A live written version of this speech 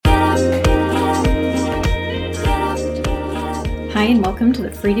Hi, and welcome to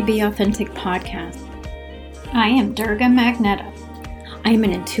the Free to Be Authentic podcast. I am Durga Magneta. I am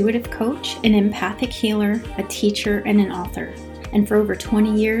an intuitive coach, an empathic healer, a teacher, and an author. And for over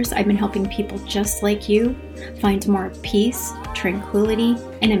 20 years, I've been helping people just like you find more peace, tranquility,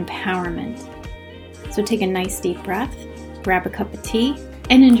 and empowerment. So take a nice deep breath, grab a cup of tea,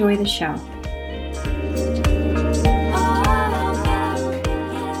 and enjoy the show.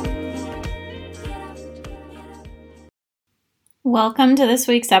 Welcome to this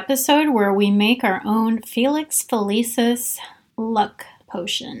week's episode where we make our own Felix Felicis luck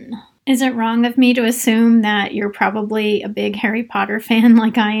potion. Is it wrong of me to assume that you're probably a big Harry Potter fan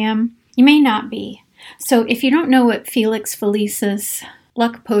like I am? You may not be. So if you don't know what Felix Felicis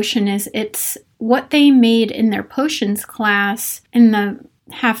luck potion is, it's what they made in their potions class in the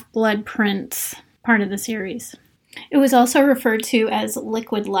Half-Blood Prince part of the series. It was also referred to as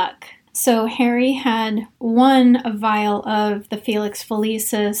liquid luck. So Harry had won a vial of the Felix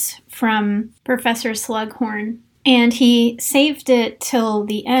Felicis from Professor Slughorn, and he saved it till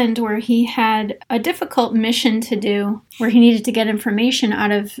the end where he had a difficult mission to do, where he needed to get information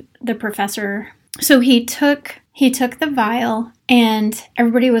out of the professor. So he took the vial, and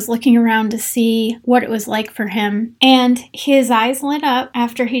everybody was looking around to see what it was like for him. And his eyes lit up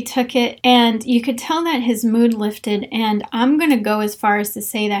after he took it, and you could tell that his mood lifted, and I'm going to go as far as to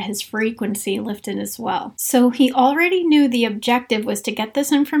say that his frequency lifted as well. So he already knew the objective was to get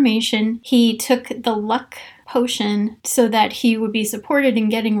this information. He took the luck potion so that he would be supported in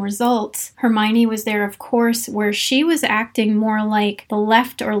getting results. Hermione was there, of course, where she was acting more like the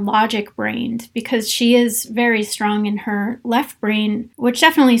left or logic brained, because she is very strong in her left brain, which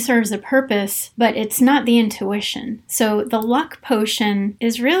definitely serves a purpose, but it's not the intuition. So the luck potion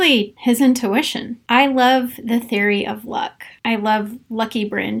is really his intuition. I love the theory of luck. I love Lucky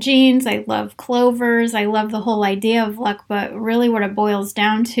Brand jeans. I love clovers. I love the whole idea of luck, but really what it boils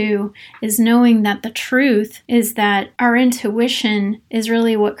down to is knowing that the truth is that our intuition is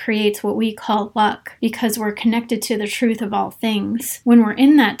really what creates what we call luck, because we're connected to the truth of all things when we're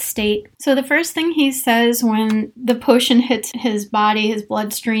in that state. So the first thing he says when the potion hits his body, his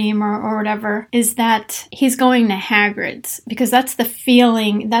bloodstream or whatever, is that he's going to Hagrid's, because that's the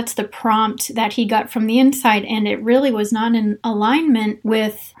feeling, that's the prompt that he got from the inside, and it really was not in alignment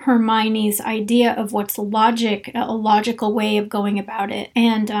with Hermione's idea of what's logic, a logical way of going about it,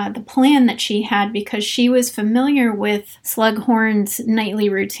 and the plan that she had, because she was familiar with Slughorn's nightly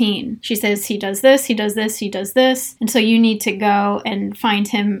routine. She says he does this, he does this, he does this, and so you need to go and find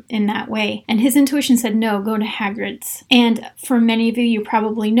him in that way. And his intuition said, no, go to Hagrid's. And for many of you, you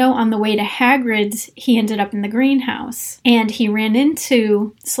probably know, on the way to Hagrid's, he ended up in the greenhouse, and he ran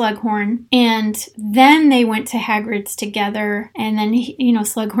into Slughorn, and then they went to Hagrid's together, and then,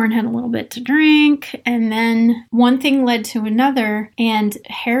 Slughorn had a little bit to drink, and then one thing led to another, and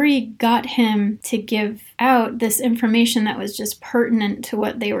Harry got him to give out this information that was just pertinent to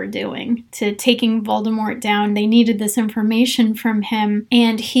what they were doing, to taking Voldemort down. They needed this information from him,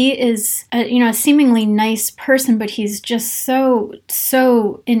 and he is a seemingly nice person, but he's just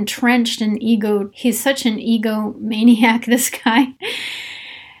so entrenched in ego. He's such an egomaniac, this guy.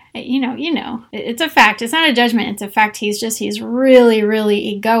 It's a fact. It's not a judgment. It's a fact. He's really,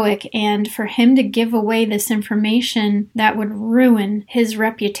 really egoic. And for him to give away this information that would ruin his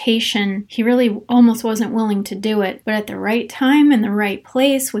reputation, he really almost wasn't willing to do it. But at the right time, in the right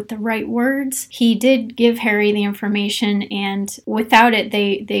place, with the right words, he did give Harry the information. And without it,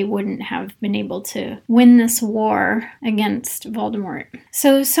 they wouldn't have been able to win this war against Voldemort.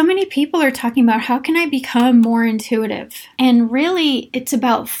 So many people are talking about, how can I become more intuitive? And really, it's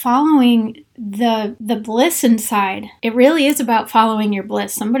about following the bliss inside. It really is about following your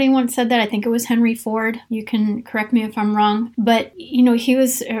bliss. Somebody once said that. I think it was Henry Ford. You can correct me if I'm wrong. But, he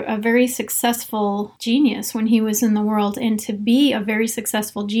was a very successful genius when he was in the world. And to be a very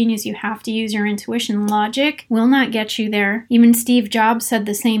successful genius, you have to use your intuition. Logic will not get you there. Even Steve Jobs said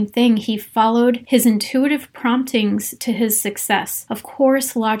the same thing. He followed his intuitive promptings to his success. Of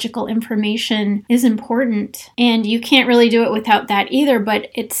course, logical information is important. And you can't really do it without that either. But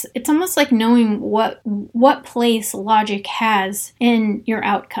it's almost like knowing what place logic has in your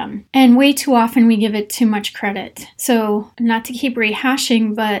outcome. And way too often we give it too much credit. So not to keep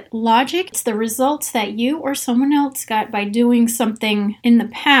rehashing, but logic, it's the results that you or someone else got by doing something in the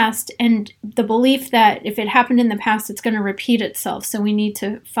past, and the belief that if it happened in the past, it's going to repeat itself. So we need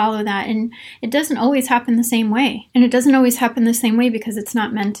to follow that. And it doesn't always happen the same way. And it doesn't always happen the same way because it's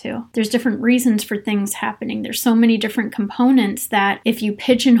not meant to. There's different reasons for things happening. There's so many different components that if you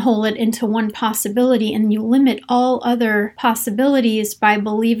pigeonhole it into one one possibility and you limit all other possibilities by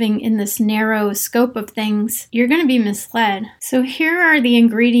believing in this narrow scope of things, you're going to be misled. So here are the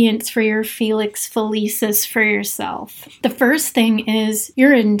ingredients for your Felix Felicis for yourself. The first thing is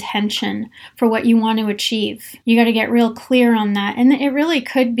your intention for what you want to achieve. You got to get real clear on that. And it really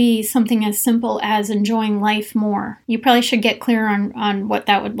could be something as simple as enjoying life more. You probably should get clear on what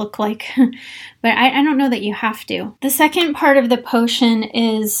that would look like. But I don't know that you have to. The second part of the potion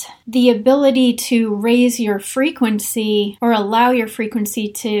is the ability to raise your frequency or allow your frequency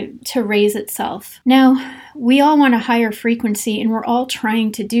to raise itself. Now, we all want a higher frequency and we're all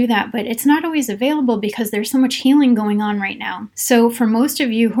trying to do that, but it's not always available because there's so much healing going on right now. So for most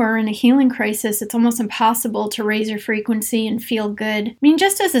of you who are in a healing crisis, it's almost impossible to raise your frequency and feel good. I mean,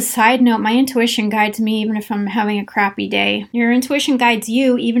 just as a side note, my intuition guides me even if I'm having a crappy day. Your intuition guides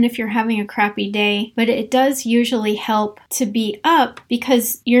you even if you're having a crappy day, but it does usually help to be up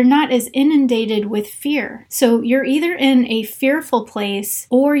because you're not as inundated with fear. So you're either in a fearful place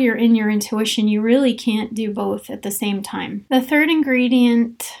or you're in your intuition. You really can't do both at the same time. The third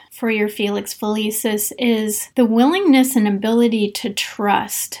ingredient for your Felix Felicis is the willingness and ability to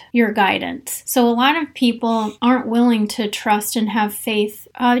trust your guidance. So a lot of people aren't willing to trust and have faith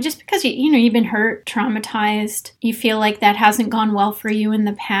just because you've been hurt, traumatized, you feel like that hasn't gone well for you in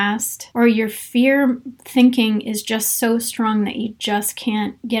the past, or your fear thinking is just so strong that you just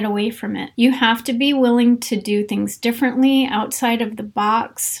can't get away from it. You have to be willing to do things differently outside of the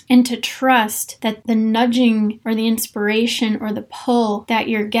box and to trust that the nudging or the inspiration or the pull that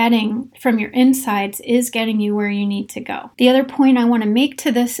you're getting from your insides is getting you where you need to go. The other point I want to make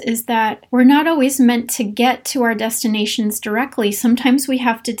to this is that we're not always meant to get to our destinations directly. Sometimes we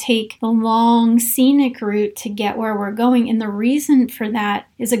have to take the long scenic route to get where we're going, and the reason for that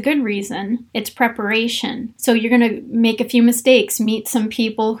is a good reason. It's preparation. So you're going to make a few mistakes, meet some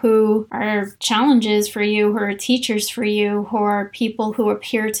people who are challenges for you, who are teachers for you, who are people who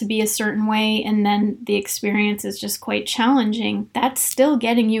appear to be a certain way, and then the experience is just quite challenging. That's still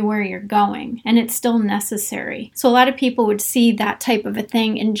getting you where you're going, and it's still necessary. So a lot of people would see that type of a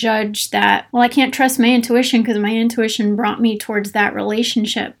thing and judge that, well, I can't trust my intuition because my intuition brought me towards that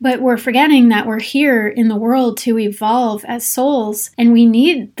relationship. But we're forgetting that we're here in the world to evolve as souls, and we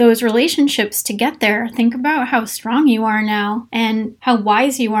need those relationships to get there. Think about how strong you are now and how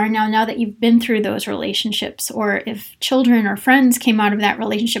wise you are now that you've been through those relationships. Or if children or friends came out of that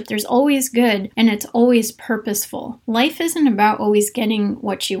relationship, there's always good and it's always purposeful. Life isn't about always getting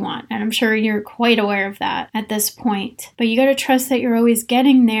what you want, and I'm sure you're quite aware of that at this point. But you got to trust that you're always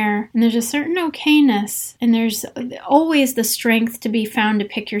getting there, and there's a certain okayness, and there's always the strength to be found to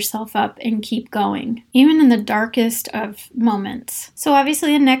pick yourself up and keep going, even in the darkest of moments. So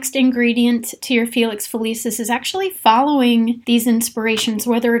obviously the next ingredient to your Felix Felicis is actually following these inspirations,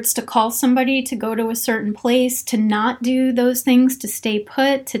 whether it's to call somebody to go to a certain place, to not do those things, to stay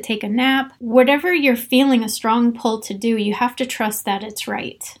put, to take a nap. Whatever you're feeling a strong pull to do, you have to trust that it's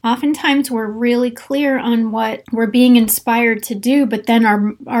right. Oftentimes we're really clear on what we're being inspired to do, but then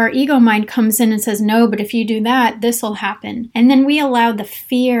our ego mind comes in and says, no, but if you do that, this will happen. And then we allow the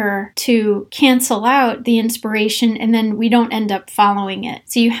fear to cancel out the inspiration, and then we don't end up following it.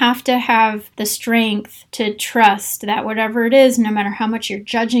 So you have to have the strength to trust that whatever it is, no matter how much you're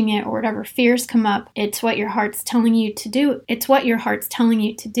judging it or whatever fears come up, it's what your heart's telling you to do. It's what your heart's telling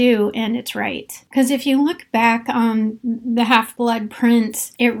you to do, and it's right. Because if you look back on the Half-Blood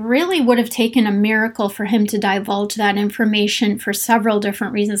Prince, it really would have taken a miracle for him to divulge that information for several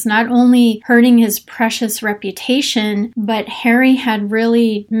different reasons. Not only hurting his precious reputation, but Harry had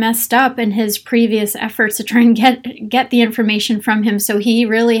really messed up in his previous efforts to try and get the information from him. So he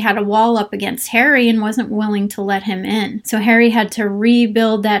really had a wall up against Harry and wasn't willing to let him in. So Harry had to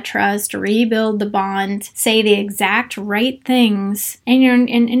rebuild that trust, rebuild the bond, say the exact right things.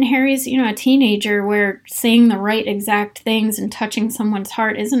 And Harry's, a teenager where saying the right exact things and touching someone's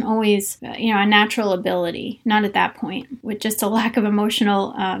heart isn't always, a natural ability. Not at that point, with just a lack of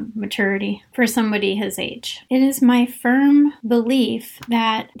emotional maturity for somebody his age. It is my firm belief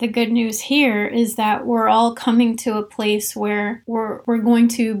that the good news here is that we're all coming to a place where we're going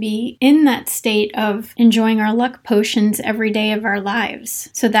to be in that state of enjoying our luck potions every day of our lives.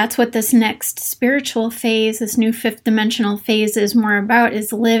 So that's what this next spiritual phase, this new fifth dimensional phase is more about,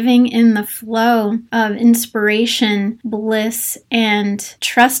 is living in the flow of inspiration, bliss, and and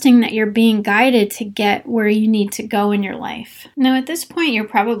trusting that you're being guided to get where you need to go in your life. Now, at this point, you're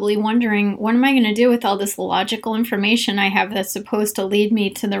probably wondering, what am I going to do with all this logical information I have that's supposed to lead me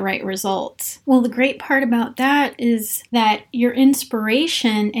to the right results? Well, the great part about that is that your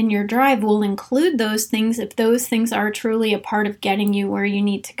inspiration and your drive will include those things if those things are truly a part of getting you where you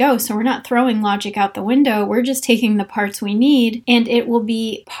need to go. So we're not throwing logic out the window. We're just taking the parts we need, and it will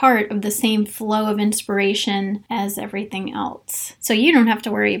be part of the same flow of inspiration as everything else. So you don't have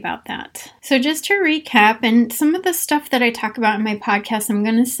to worry about that. So just to recap, and some of the stuff that I talk about in my podcast, I'm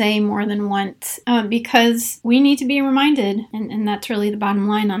going to say more than once because we need to be reminded, and that's really the bottom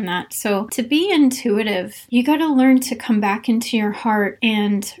line on that. So to be intuitive, you got to learn to come back into your heart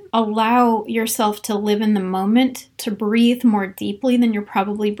and allow yourself to live in the moment, to breathe more deeply than you're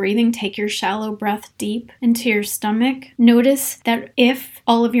probably breathing. Take your shallow breath deep into your stomach. Notice that if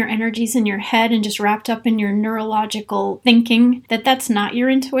all of your energy's in your head and just wrapped up in your neurological thinking, that's not your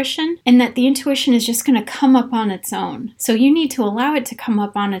intuition, and that the intuition is just going to come up on its own. So you need to allow it to come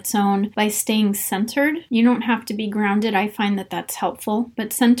up on its own by staying centered. You don't have to be grounded. I find that that's helpful,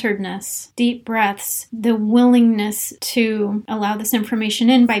 but centeredness, deep breaths, the willingness to allow this information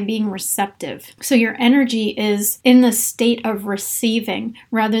in by being receptive. So your energy is in the state of receiving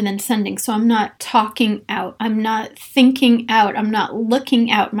rather than sending. So I'm not talking out. I'm not thinking out. I'm not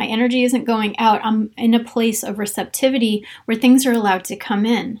looking out. My energy isn't going out. I'm in a place of receptivity where things are allowed to come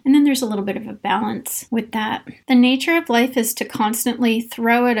in. And then there's a little bit of a balance with that. The nature of life is to constantly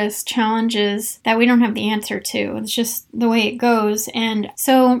throw at us challenges that we don't have the answer to. It's just the way it goes. And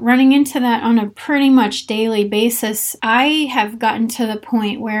so running into that on a pretty much daily basis, I have gotten to the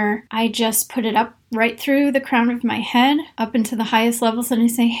point where I just put it up right through the crown of my head up into the highest levels, and I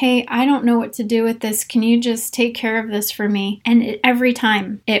say, hey, I don't know what to do with this. Can you just take care of this for me? And every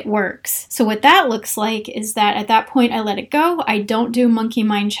time it works. So what that looks like is that at that point I let it go. I don't do monkey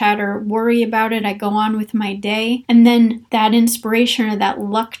mind chatter, worry about it. I go on with my day. And then that inspiration or that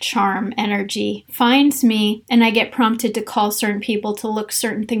luck charm energy finds me, and I get prompted to call certain people, to look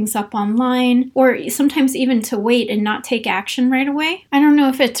certain things up online, or sometimes even to wait and not take action right away. I don't know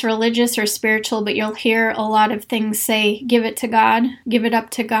if it's religious or spiritual, but you'll hear a lot of things say, give it to God, give it up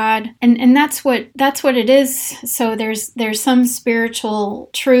to God. And that's what it is. So there's some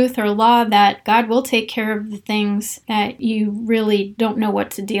spiritual truth or law that God will take care of the things that you really don't know what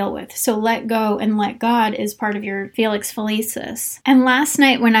to deal with. So let go and let God is part of your Felix Felicis. And last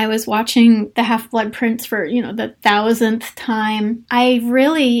night when I was watching the Half-Blood Prince for, the 1000th time, I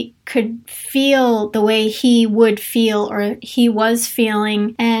really could feel the way he would feel or he was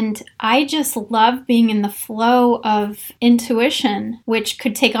feeling. And I just love being in the flow of intuition, which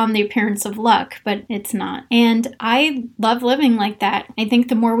could take on the appearance of luck, but it's not. And I love living like that. I think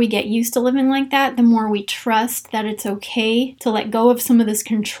the more we get used to living like that, the more we trust that it's okay to let go of some of this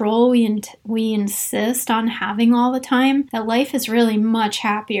control we insist on having all the time, that life is really much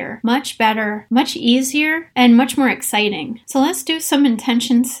happier, much better, much easier, and much more exciting. So let's do some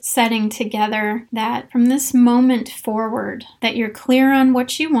intentions setting together that from this moment forward, that you're clear on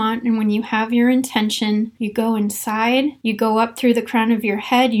what you want, and when you have your intention, you go inside, you go up through the crown of your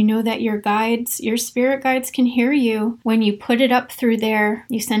head, you know that your spirit guides can hear you. When you put it up through there,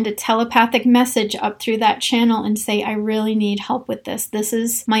 you send a telepathic message up through that channel and say, I really need help with this. This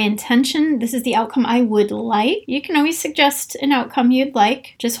is my intention. This is the outcome I would like. You can always suggest an outcome you'd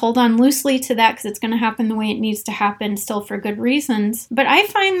like. Just hold on loosely to that because it's going to happen the way it needs to happen, still for good reasons. But I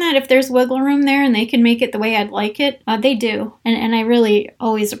find that if there's wiggle room there and they can make it the way I'd like it, they do. And I really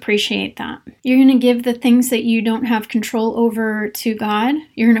always appreciate that. You're going to give the things that you don't have control over to God.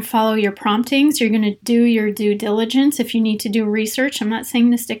 You're going to follow your promptings. You're going to do your due diligence. If you need to do research, I'm not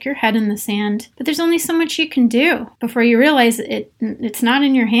saying to stick your head in the sand, but there's only so much you can do before you realize it's not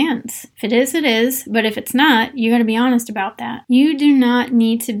in your hands. If it is, it is. But if it's not, you got to be honest about that. You do not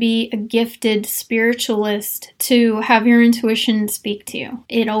need to be a gifted spiritualist to have your intuition speak to you.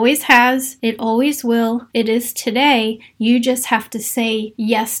 It always has. It always will. It is today. You just have to say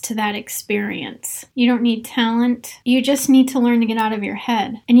yes to that experience. You don't need talent. You just need to learn to get out of your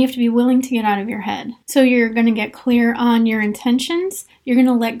head. And you have to be willing to get out of your head. So you're going to get clear on your intentions. You're going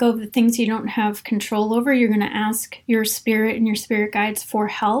to let go of the things you don't have control over. You're going to ask your spirit and your spirit guides for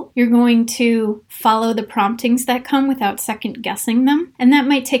help. You're going to follow the promptings that come without second guessing them. And that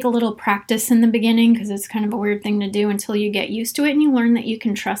might take a little practice in the beginning because it's kind of a weird thing to do until you get used to it and you learn that you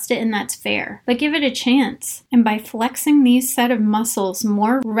can trust it, and that's fair. But give it a chance. And by flexing these set of muscles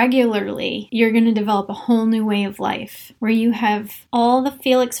more regularly, day, you're going to develop a whole new way of life where you have all the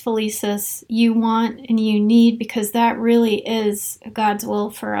Felix Felicis you want and you need, because that really is God's will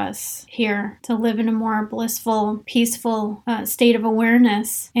for us here, to live in a more blissful, peaceful state of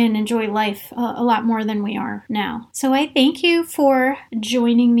awareness and enjoy life a lot more than we are now. So I thank you for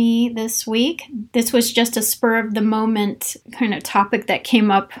joining me this week. This was just a spur of the moment kind of topic that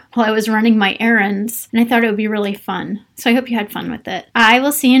came up while I was running my errands, and I thought it would be really fun. So I hope you had fun with it. I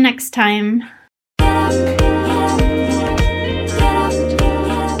will see you next time.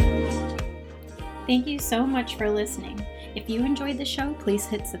 Thank you so much for listening. If you enjoyed the show, please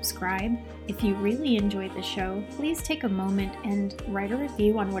hit subscribe. If you really enjoyed the show, please take a moment and write a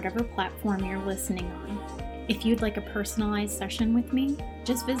review on whatever platform you're listening on. If you'd like a personalized session with me,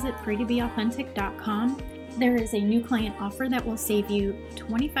 just visit freetobeauthentic.com. There is a new client offer that will save you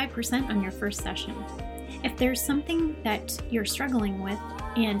 25% on your first session. If there's something that you're struggling with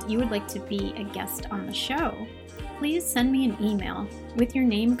and you would like to be a guest on the show, please send me an email with your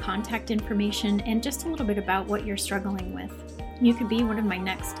name, contact information, and just a little bit about what you're struggling with. You could be one of my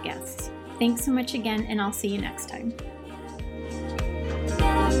next guests. Thanks so much again, and I'll see you next time.